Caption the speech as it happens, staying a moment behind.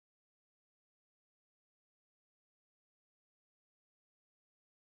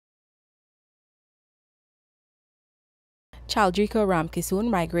Chaldrika Ramkisoon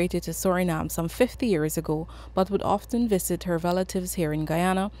migrated to Suriname some 50 years ago, but would often visit her relatives here in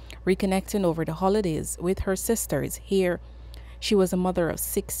Guyana, reconnecting over the holidays with her sisters here. She was a mother of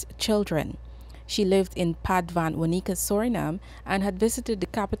 6 children. She lived in Padvan, Wanika, Suriname, and had visited the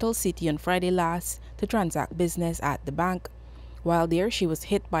capital city on Friday last to transact business at the bank. While there, she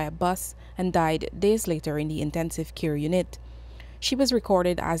was hit by a bus and died days later in the intensive care unit. She was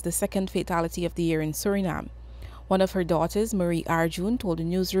recorded as the second fatality of the year in Suriname. One of her daughters, Marie Arjun, told the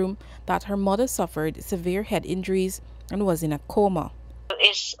newsroom that her mother suffered severe head injuries and was in a coma.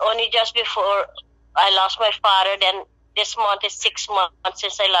 It's only just before I lost my father, then this month is 6 months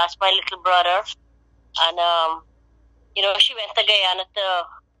since I lost my little brother. And, she went to Guyana to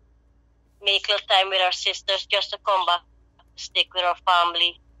make a little time with her sisters, just to come back, to stick with her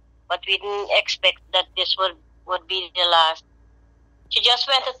family. But we didn't expect that this would be the last. She just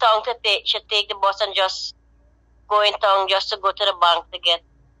went to town to take the bus and just go in town just to go to the bank to get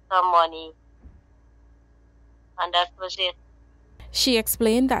some money. And that was it. She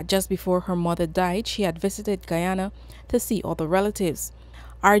explained that just before her mother died, she had visited Guyana to see other relatives.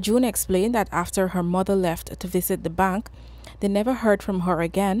 Arjun explained that after her mother left to visit the bank, they never heard from her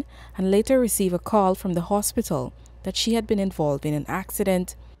again and later received a call from the hospital that she had been involved in an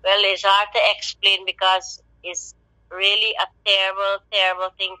accident. Well, it's hard to explain because it's really a terrible,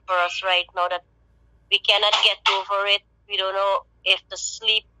 terrible thing for us right now that we cannot get over it. We don't know if the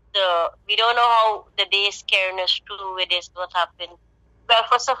sleep, we don't know how the day is carrying us through with this, what happened. Well,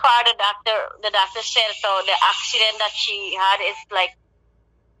 for so far, the doctor said so the accident that she had is like,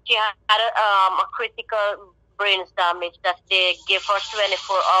 she had a critical brain damage that they give her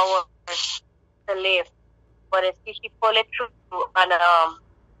 24 hours to live. But if she pull it through, and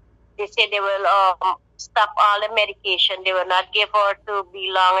they say they will stop all the medication. They will not give her to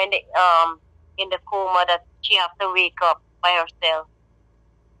be long in the coma, that she have to wake up by herself.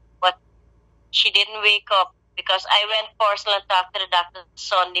 But she didn't wake up because I went personally and talked to the doctor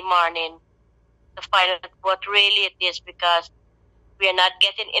Sunday morning to find out what really it is, because we are not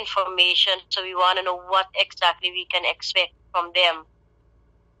getting information, so we want to know what exactly we can expect from them.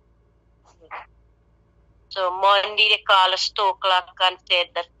 So Monday they called us 2 o'clock and said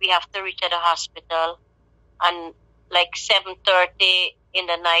that we have to reach at the hospital, and like 7:30 in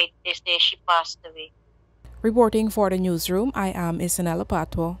the night they say she passed away. Reporting for the newsroom, I am Isanella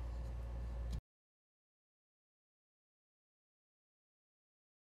Patwo.